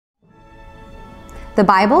The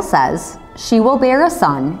Bible says, "She will bear a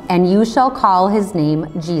son, and you shall call his name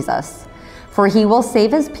Jesus, for he will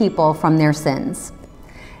save his people from their sins."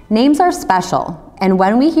 Names are special, and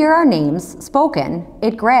when we hear our names spoken,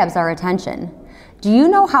 it grabs our attention. Do you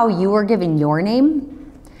know how you were given your name?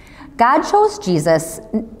 God chose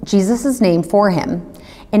Jesus' name for him.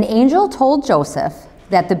 An angel told Joseph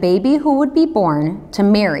that the baby who would be born to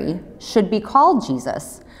Mary should be called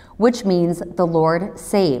Jesus, which means the Lord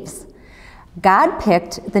saves. God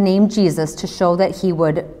picked the name Jesus to show that he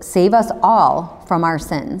would save us all from our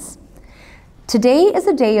sins. Today is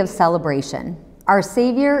a day of celebration. Our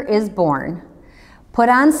Savior is born. Put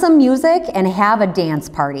on some music and have a dance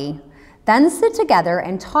party. Then sit together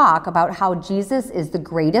and talk about how Jesus is the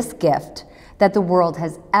greatest gift that the world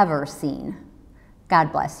has ever seen.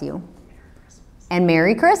 God bless you. And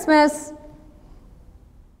Merry Christmas.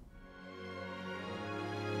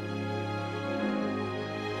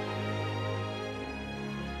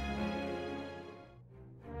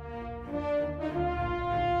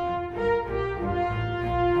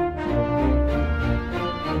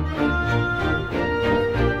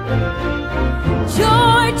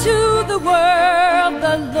 Joy to the world,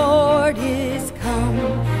 the Lord is come.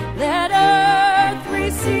 Let earth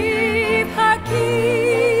receive her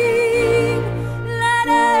King. Let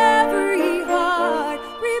every heart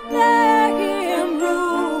prepare him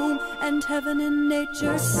room. And heaven and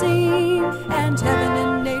nature sing, and heaven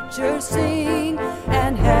and nature sing,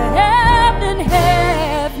 and heaven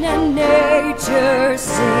and nature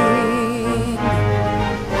sing.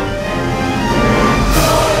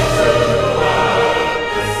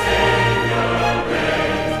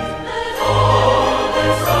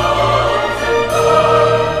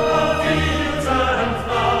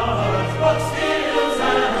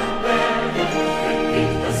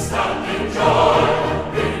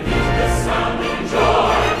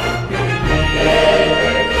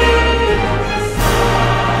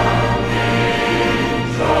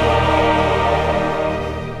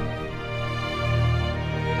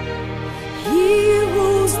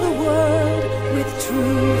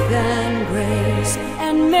 Truth and grace,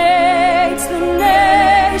 and makes the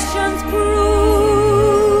nations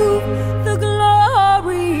prove the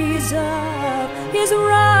glories of his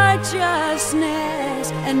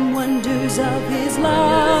righteousness, and wonders of his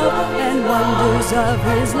love, and wonders of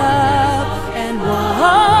his love, and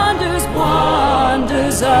wonders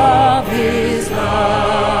of his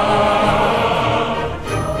love.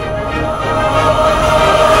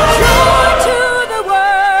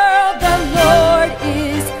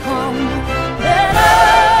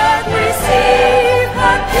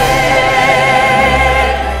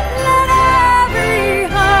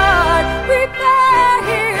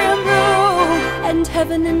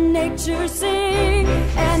 Heaven and nature sing,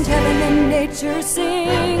 and heaven and nature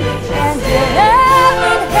sing, and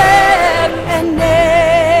heaven and nature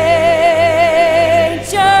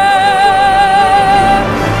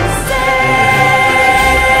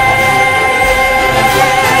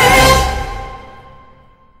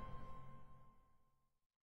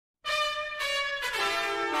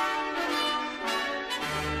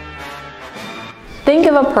Think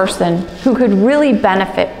of a person who could really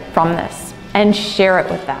benefit from this and share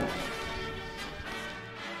it with them.